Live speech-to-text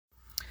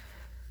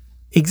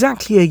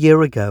Exactly a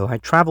year ago, I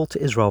travelled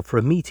to Israel for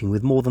a meeting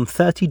with more than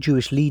 30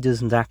 Jewish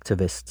leaders and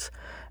activists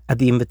at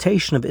the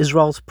invitation of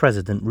Israel's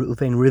President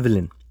Reuven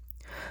Rivlin.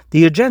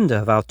 The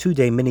agenda of our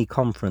two-day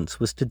mini-conference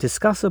was to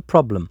discuss a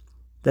problem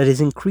that is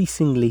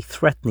increasingly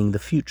threatening the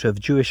future of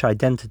Jewish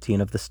identity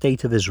and of the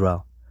State of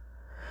Israel.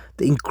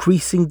 The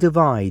increasing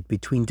divide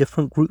between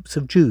different groups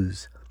of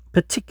Jews,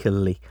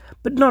 particularly,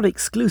 but not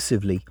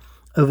exclusively,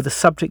 over the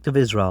subject of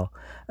Israel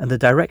and the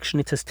direction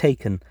it has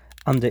taken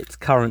under its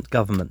current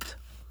government.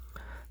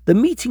 The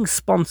meeting's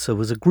sponsor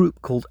was a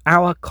group called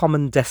Our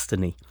Common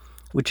Destiny,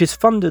 which is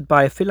funded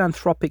by a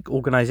philanthropic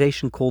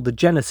organization called the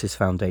Genesis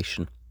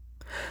Foundation.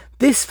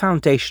 This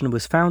foundation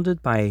was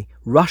founded by a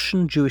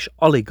Russian Jewish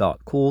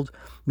oligarch called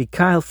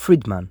Mikhail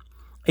Fridman,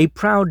 a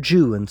proud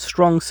Jew and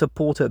strong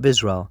supporter of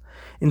Israel,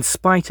 in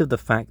spite of the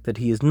fact that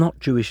he is not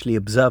Jewishly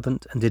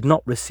observant and did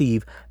not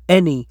receive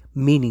any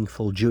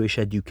meaningful Jewish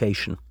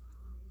education.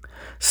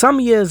 Some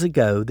years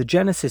ago, the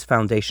Genesis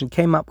Foundation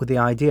came up with the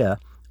idea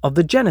of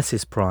the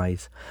Genesis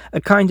Prize, a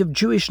kind of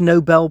Jewish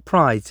Nobel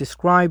Prize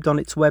described on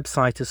its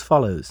website as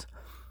follows.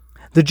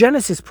 The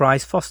Genesis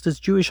Prize fosters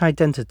Jewish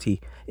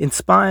identity,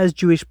 inspires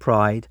Jewish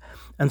pride,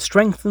 and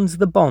strengthens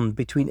the bond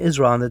between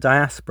Israel and the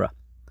diaspora.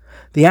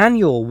 The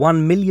annual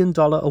 $1 million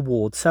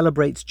award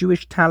celebrates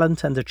Jewish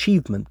talent and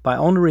achievement by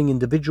honouring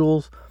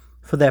individuals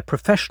for their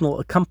professional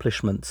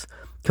accomplishments,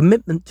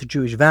 commitment to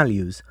Jewish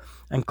values,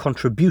 and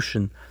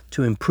contribution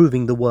to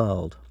improving the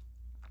world.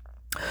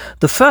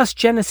 The first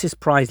Genesis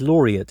Prize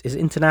laureate is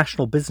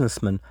international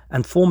businessman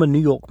and former New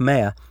York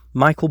Mayor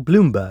Michael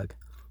Bloomberg.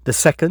 The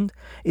second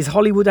is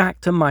Hollywood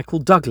actor Michael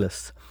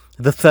Douglas.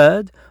 The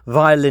third,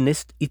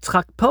 violinist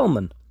Itzhak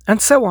Perlman,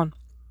 and so on.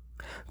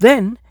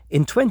 Then,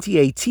 in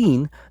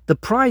 2018, the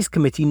prize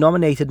committee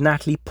nominated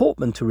Natalie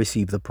Portman to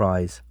receive the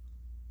prize.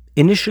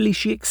 Initially,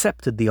 she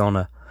accepted the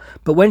honour,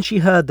 but when she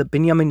heard that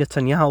Benjamin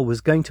Netanyahu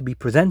was going to be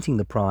presenting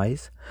the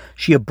prize,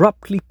 she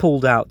abruptly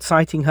pulled out,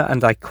 citing her,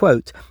 and I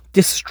quote,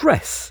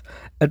 distress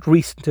at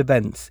recent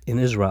events in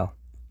Israel.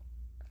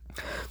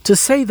 To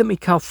say that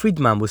Mikhail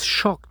Fridman was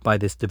shocked by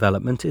this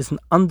development is an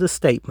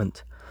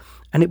understatement,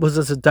 and it was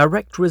as a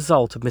direct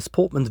result of Miss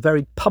Portman's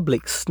very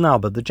public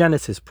snub of the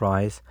Genesis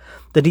Prize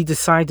that he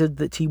decided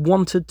that he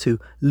wanted to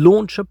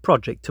launch a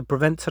project to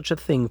prevent such a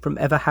thing from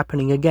ever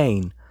happening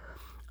again.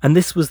 And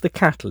this was the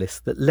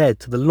catalyst that led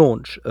to the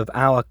launch of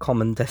Our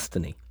Common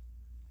Destiny.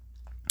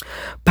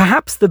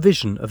 Perhaps the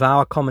vision of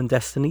Our Common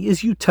Destiny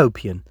is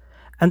utopian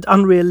and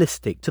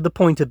unrealistic to the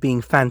point of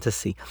being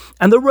fantasy,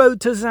 and the road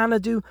to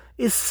Xanadu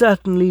is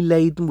certainly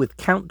laden with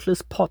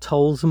countless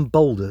potholes and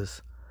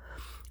boulders.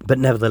 But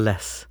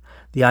nevertheless,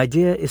 the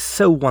idea is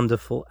so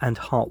wonderful and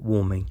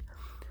heartwarming,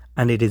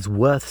 and it is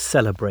worth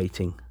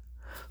celebrating.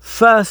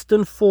 First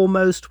and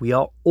foremost, we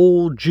are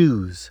all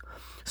Jews.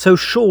 So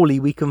surely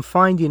we can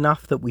find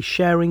enough that we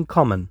share in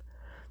common,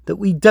 that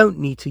we don't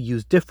need to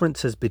use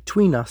differences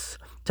between us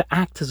to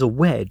act as a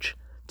wedge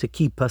to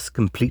keep us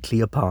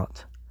completely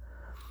apart.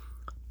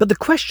 But the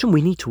question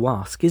we need to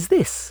ask is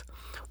this: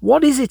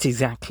 what is it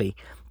exactly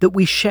that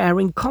we share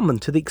in common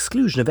to the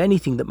exclusion of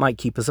anything that might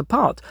keep us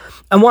apart?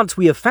 And once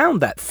we have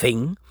found that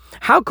thing,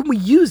 how can we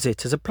use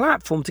it as a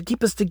platform to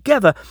keep us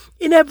together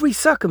in every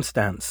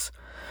circumstance,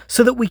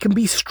 so that we can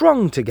be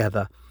strong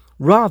together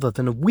rather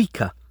than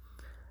weaker,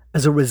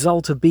 as a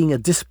result of being a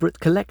disparate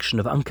collection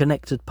of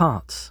unconnected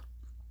parts?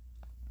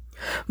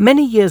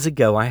 Many years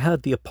ago, I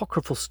heard the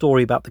apocryphal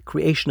story about the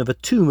creation of a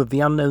tomb of the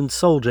unknown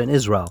soldier in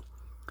Israel.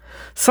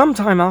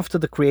 Sometime after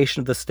the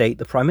creation of the state,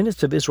 the Prime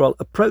Minister of Israel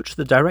approached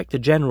the Director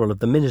General of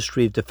the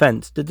Ministry of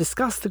Defense to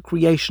discuss the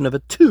creation of a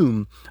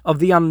tomb of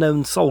the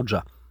unknown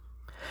soldier.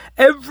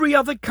 Every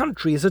other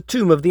country is a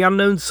tomb of the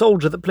unknown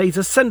soldier that plays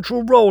a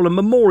central role on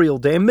Memorial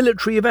Day and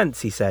military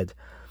events, he said,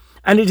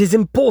 and it is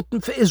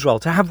important for Israel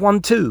to have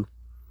one too.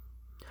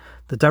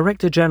 The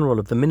Director General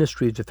of the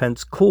Ministry of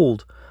Defense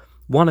called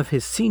one of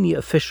his senior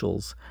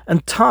officials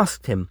and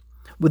tasked him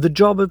with the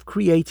job of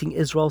creating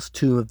Israel's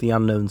tomb of the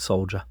unknown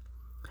soldier.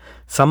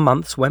 Some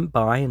months went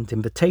by and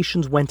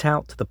invitations went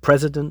out to the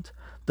President,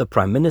 the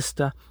Prime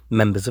Minister,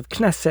 members of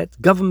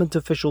Knesset, government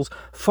officials,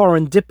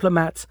 foreign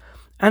diplomats,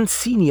 and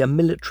senior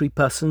military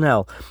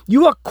personnel.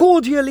 You are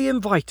cordially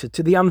invited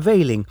to the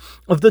unveiling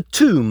of the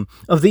tomb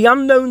of the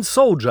unknown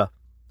soldier,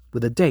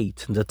 with a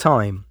date and a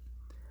time.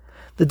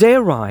 The day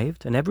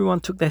arrived and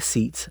everyone took their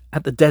seats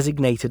at the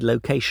designated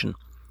location.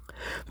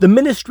 The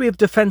Ministry of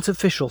Defense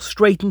official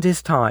straightened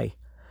his tie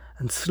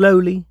and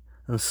slowly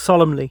and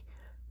solemnly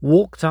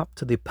walked up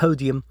to the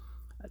podium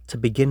to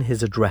begin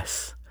his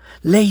address.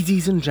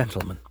 Ladies and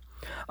gentlemen,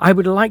 I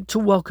would like to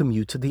welcome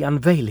you to the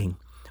unveiling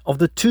of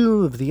the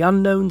tomb of the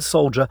unknown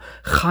soldier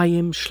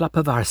Chaim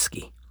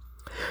Shlapovarsky.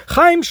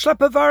 Chaim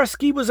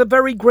Shlapovarsky was a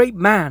very great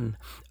man,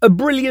 a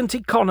brilliant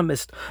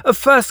economist, a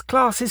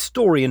first-class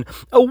historian,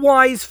 a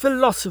wise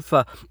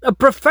philosopher, a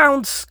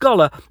profound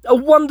scholar, a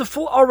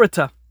wonderful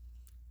orator.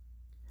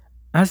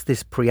 As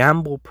this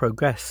preamble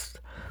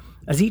progressed,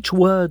 as each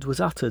word was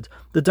uttered,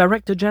 the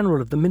Director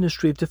General of the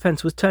Ministry of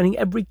Defense was turning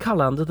every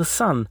colour under the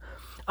sun,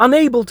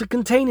 Unable to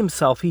contain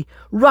himself, he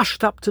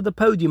rushed up to the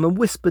podium and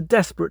whispered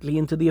desperately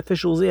into the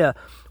official's ear,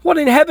 "What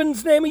in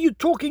heaven's name are you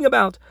talking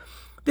about?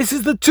 This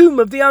is the tomb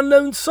of the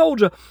unknown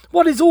soldier.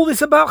 What is all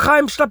this about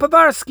Chaim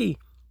Shlopovarsky?"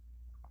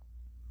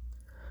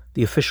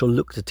 The official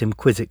looked at him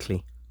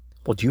quizzically.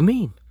 "What do you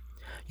mean?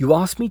 You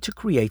asked me to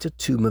create a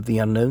tomb of the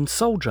unknown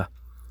soldier.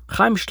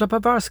 Chaim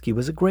Shlopovarsky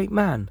was a great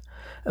man,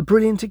 a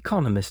brilliant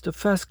economist, a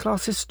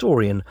first-class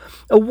historian,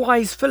 a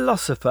wise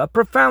philosopher, a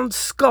profound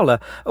scholar,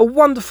 a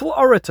wonderful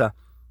orator.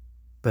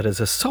 But as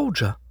a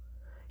soldier,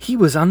 he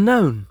was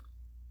unknown."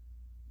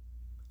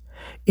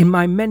 In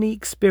my many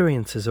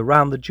experiences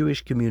around the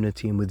Jewish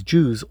community and with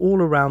Jews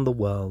all around the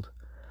world,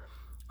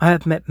 I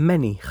have met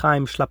many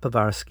Chaim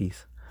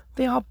Shlopovarskys.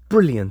 They are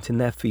brilliant in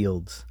their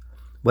fields.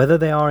 Whether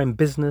they are in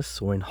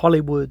business or in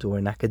Hollywood or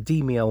in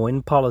academia or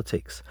in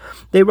politics,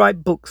 they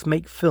write books,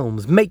 make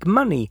films, make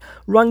money,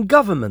 run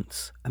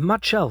governments, and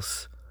much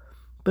else.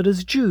 But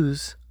as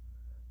Jews,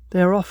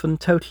 they are often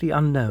totally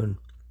unknown,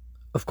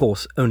 of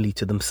course only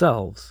to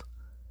themselves.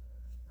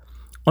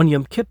 On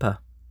Yom Kippur,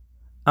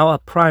 our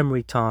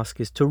primary task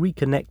is to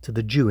reconnect to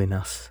the Jew in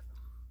us,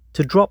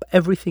 to drop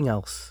everything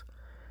else,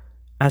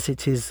 as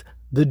it is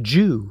the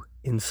Jew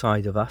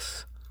inside of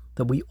us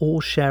that we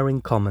all share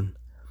in common.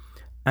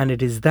 And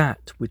it is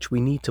that which we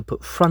need to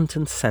put front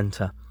and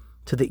centre,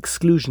 to the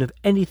exclusion of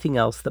anything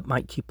else that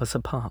might keep us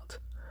apart.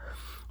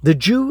 The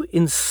Jew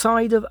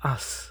inside of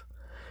us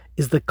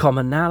is the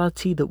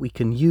commonality that we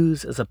can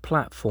use as a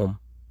platform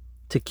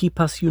to keep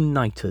us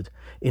united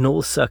in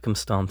all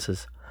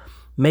circumstances,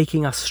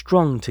 making us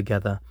strong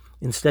together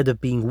instead of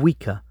being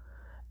weaker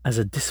as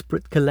a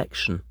disparate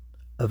collection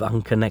of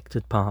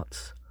unconnected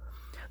parts.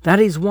 That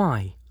is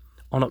why,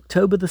 on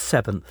October the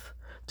 7th,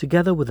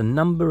 together with a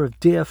number of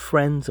dear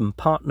friends and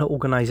partner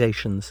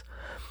organisations,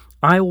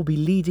 I will be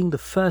leading the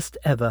first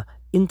ever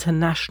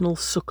international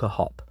Sukkah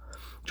Hop,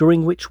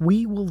 during which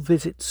we will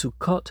visit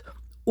Sukkot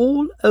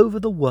all over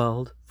the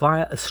world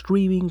via a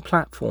streaming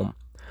platform,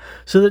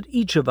 so that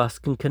each of us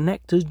can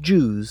connect as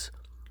Jews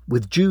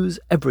with Jews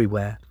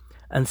everywhere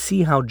and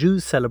see how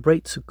Jews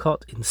celebrate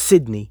Sukkot in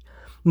Sydney,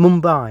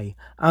 Mumbai,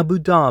 Abu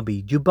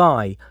Dhabi,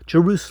 Dubai,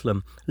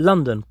 Jerusalem,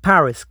 London,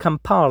 Paris,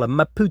 Kampala,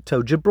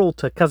 Maputo,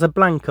 Gibraltar,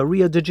 Casablanca,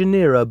 Rio de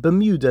Janeiro,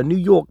 Bermuda, New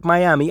York,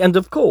 Miami, and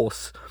of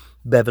course,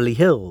 Beverly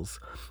Hills,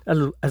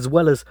 as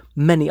well as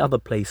many other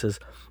places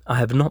I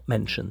have not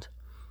mentioned.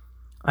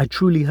 I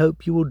truly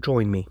hope you will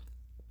join me,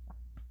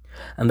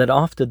 and that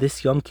after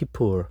this Yom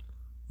Kippur,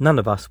 none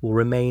of us will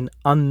remain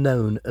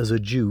unknown as a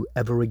Jew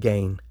ever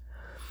again.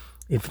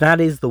 If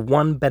that is the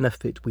one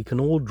benefit we can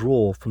all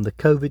draw from the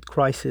COVID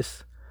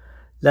crisis,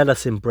 let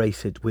us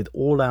embrace it with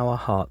all our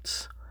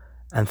hearts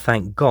and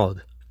thank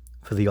God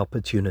for the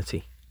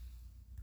opportunity.